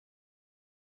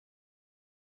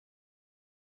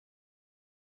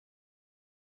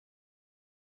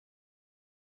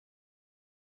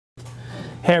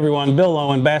Hey everyone, Bill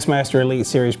Lowen, Bassmaster Elite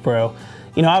Series Pro.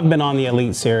 You know, I've been on the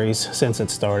Elite Series since it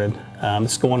started.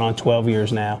 It's going on 12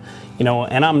 years now. You know,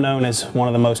 and I'm known as one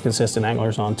of the most consistent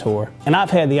anglers on tour. And I've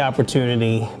had the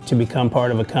opportunity to become part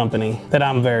of a company that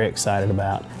I'm very excited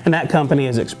about. And that company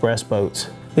is Xpress boats.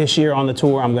 This year on the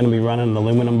tour, I'm going to be running an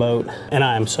aluminum boat, and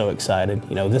I am so excited.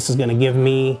 You know, this is going to give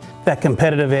me that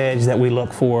competitive edge that we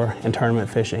look for in tournament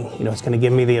fishing. You know, it's going to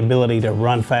give me the ability to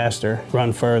run faster,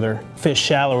 run further, fish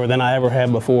shallower than I ever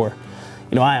have before.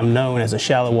 You know, I am known as a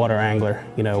shallow water angler.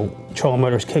 You know, trolling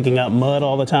motors kicking up mud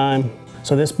all the time.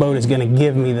 So this boat is going to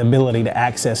give me the ability to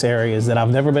access areas that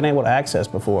I've never been able to access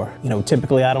before. You know,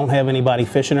 typically I don't have anybody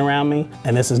fishing around me,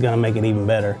 and this is going to make it even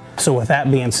better. So with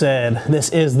that being said, this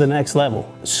is the next level.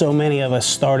 So many of us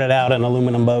started out in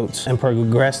aluminum boats and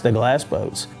progressed to glass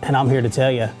boats. And I'm here to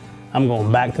tell you, I'm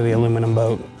going back to the aluminum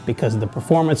boat because the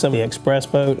performance of the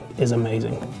Xpress boat is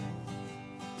amazing.